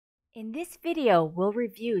In this video, we'll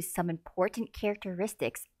review some important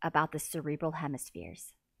characteristics about the cerebral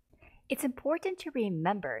hemispheres. It's important to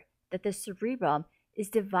remember that the cerebrum is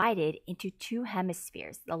divided into two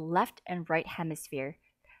hemispheres, the left and right hemisphere,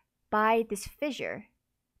 by this fissure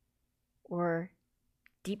or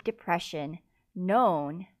deep depression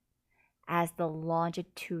known as the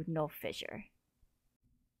longitudinal fissure.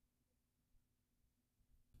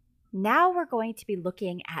 Now we're going to be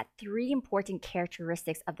looking at three important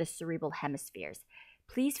characteristics of the cerebral hemispheres.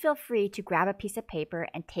 Please feel free to grab a piece of paper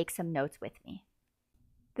and take some notes with me.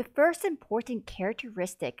 The first important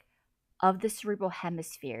characteristic of the cerebral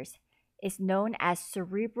hemispheres is known as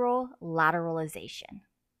cerebral lateralization.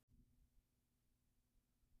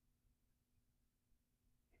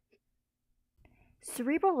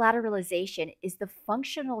 Cerebral lateralization is the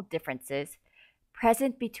functional differences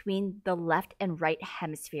present between the left and right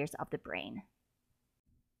hemispheres of the brain.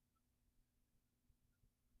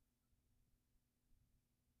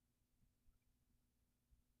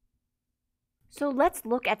 So let's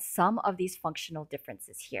look at some of these functional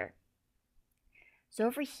differences here. So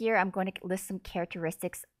over here, I'm going to list some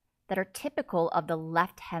characteristics that are typical of the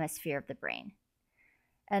left hemisphere of the brain.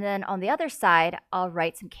 And then on the other side, I'll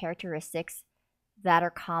write some characteristics that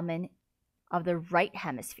are common of the right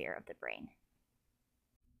hemisphere of the brain.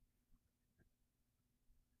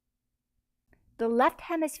 The left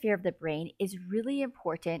hemisphere of the brain is really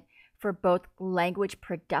important for both language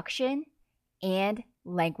production and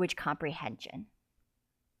language comprehension.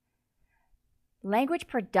 Language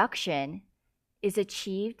production is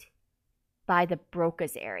achieved by the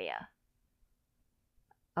Broca's area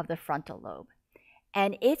of the frontal lobe,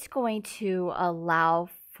 and it's going to allow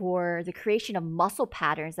for the creation of muscle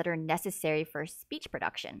patterns that are necessary for speech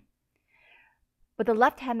production. But the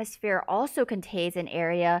left hemisphere also contains an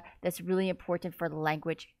area that's really important for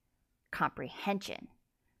language comprehension,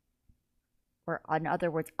 or in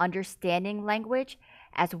other words, understanding language,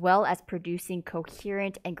 as well as producing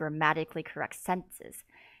coherent and grammatically correct sentences.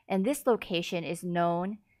 And this location is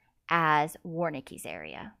known as Wernicke's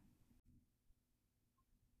area.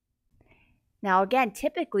 Now again,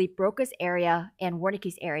 typically Broca's area and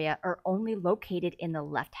Wernicke's area are only located in the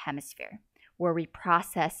left hemisphere, where we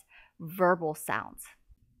process verbal sounds.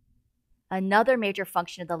 Another major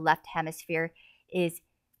function of the left hemisphere is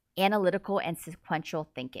analytical and sequential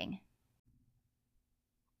thinking.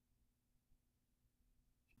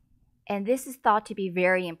 And this is thought to be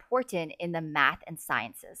very important in the math and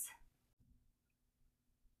sciences.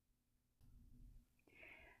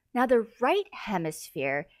 Now, the right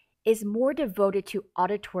hemisphere is more devoted to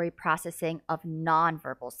auditory processing of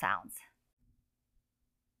nonverbal sounds.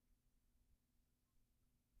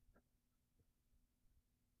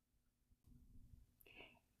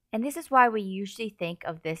 And this is why we usually think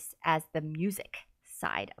of this as the music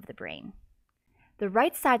side of the brain. The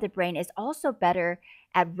right side of the brain is also better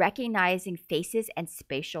at recognizing faces and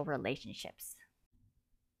spatial relationships.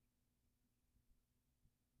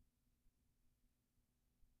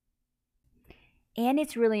 And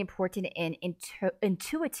it's really important in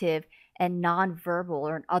intuitive and nonverbal,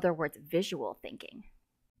 or in other words, visual thinking.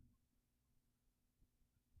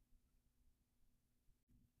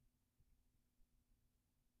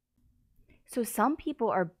 So some people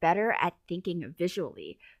are better at thinking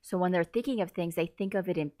visually. So when they're thinking of things, they think of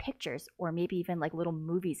it in pictures or maybe even like little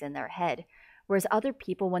movies in their head. Whereas other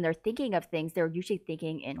people, when they're thinking of things, they're usually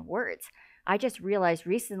thinking in words. I just realized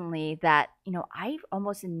recently that, I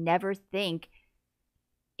almost never think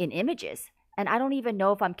in images. And I don't even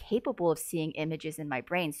know if I'm capable of seeing images in my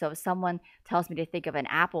brain. So if someone tells me to think of an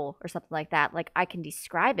apple or something like that, like I can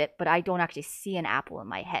describe it, but I don't actually see an apple in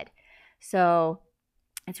my head. So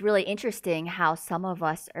it's really interesting how some of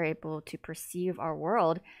us are able to perceive our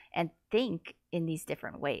world and think in these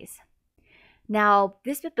different ways. Now,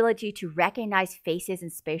 this ability to recognize faces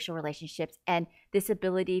and spatial relationships, and this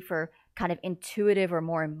ability for kind of intuitive or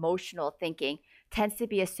more emotional thinking, tends to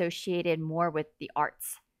be associated more with the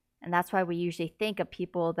arts. And that's why we usually think of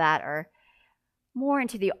people that are more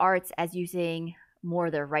into the arts as using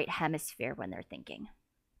more their right hemisphere when they're thinking.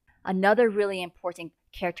 Another really important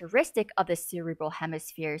characteristic of the cerebral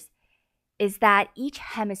hemispheres is that each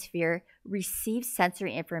hemisphere receives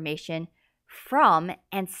sensory information from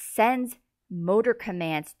and sends motor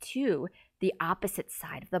commands to the opposite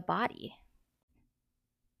side of the body.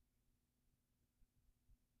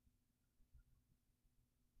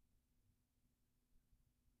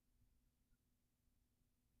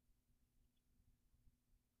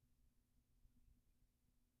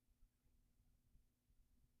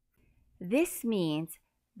 This means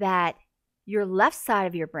that your left side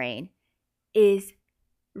of your brain is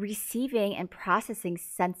receiving and processing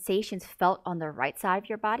sensations felt on the right side of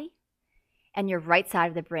your body, and your right side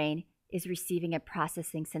of the brain is receiving and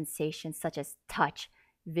processing sensations such as touch,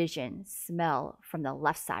 vision, smell from the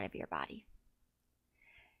left side of your body.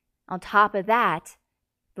 On top of that,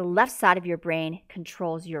 the left side of your brain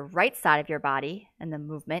controls your right side of your body and the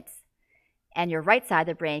movements, and your right side of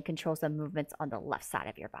the brain controls the movements on the left side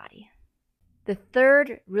of your body. The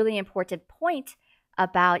third really important point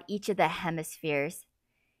about each of the hemispheres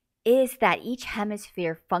is that each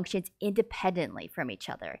hemisphere functions independently from each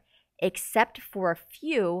other, except for a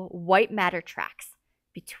few white matter tracks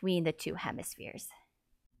between the two hemispheres.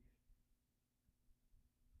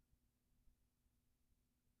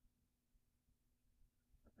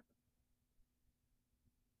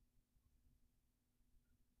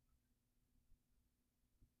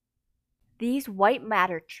 These white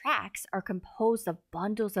matter tracks are composed of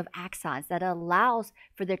bundles of axons that allows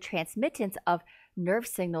for the transmittance of nerve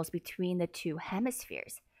signals between the two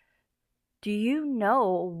hemispheres. Do you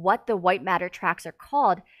know what the white matter tracks are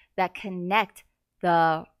called that connect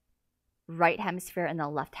the right hemisphere and the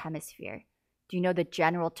left hemisphere? Do you know the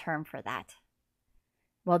general term for that?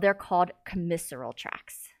 Well, they're called commissural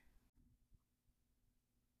tracks.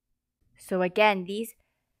 So again, these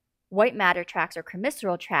white matter tracks or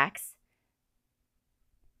commissural tracks,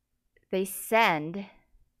 they send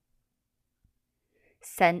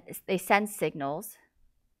signals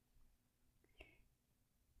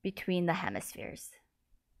between the hemispheres.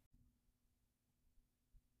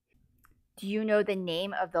 Do you know the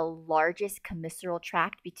name of the largest commissural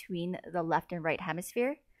tract between the left and right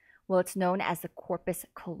hemisphere? Well, it's known as the corpus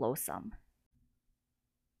callosum.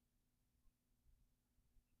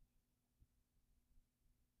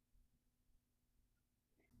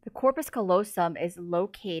 The corpus callosum is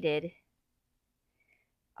located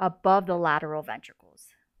above the lateral ventricles.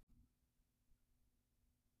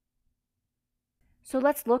 So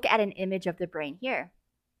let's look at an image of the brain here.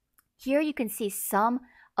 Here you can see some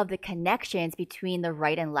of the connections between the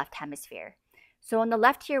right and left hemisphere. So on the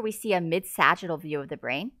left here, we see a mid-sagittal view of the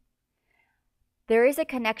brain. There is a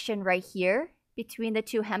connection right here between the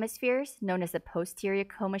two hemispheres, known as the posterior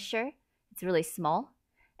commissure. It's really small.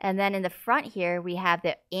 And then in the front here, we have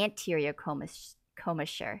the anterior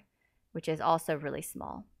commissure, which is also really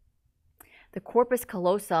small. The corpus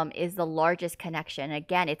callosum is the largest connection.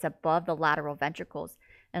 Again, it's above the lateral ventricles.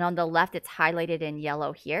 And on the left, it's highlighted in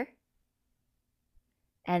yellow here.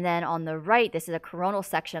 And then on the right, this is a coronal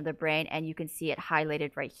section of the brain, and you can see it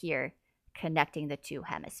highlighted right here, connecting the two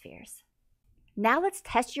hemispheres. Now let's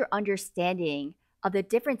test your understanding of the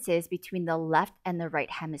differences between the left and the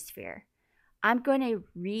right hemisphere. I'm going to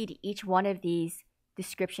read each one of these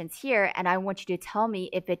descriptions here, and I want you to tell me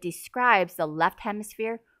if it describes the left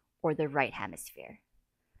hemisphere or the right hemisphere.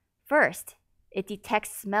 First, it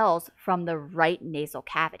detects smells from the right nasal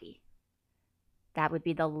cavity. That would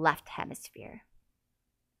be the left hemisphere.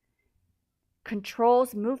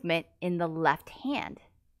 Controls movement in the left hand.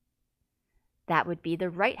 That would be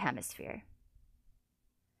the right hemisphere.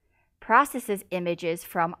 Processes images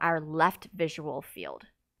from our left visual field.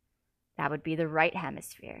 That would be the right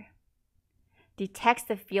hemisphere. Detects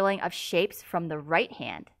the feeling of shapes from the right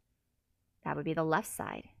hand. That would be the left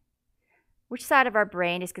side. Which side of our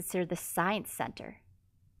brain is considered the science center?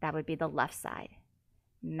 That would be the left side.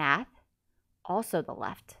 Math, also the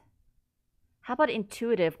left. How about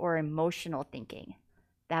intuitive or emotional thinking?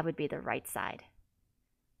 That would be the right side.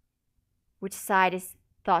 Which side is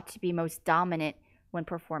thought to be most dominant when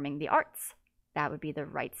performing the arts? That would be the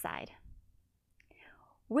right side.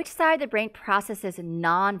 Which side of the brain processes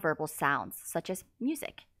nonverbal sounds, such as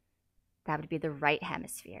music? That would be the right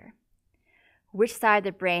hemisphere. Which side of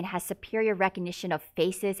the brain has superior recognition of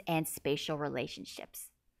faces and spatial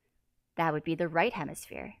relationships? That would be the right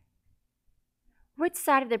hemisphere. Which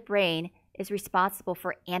side of the brain is responsible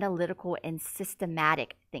for analytical and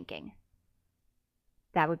systematic thinking?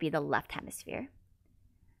 That would be the left hemisphere.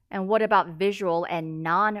 And what about visual and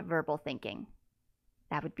nonverbal thinking?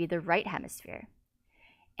 That would be the right hemisphere.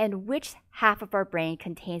 And which half of our brain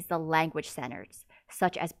contains the language centers,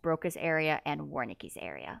 such as Broca's area and Wernicke's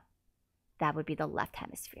area? That would be the left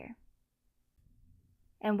hemisphere.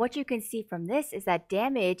 And what you can see from this is that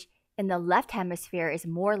damage in the left hemisphere is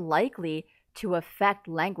more likely to affect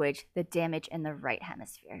language than damage in the right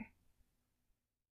hemisphere.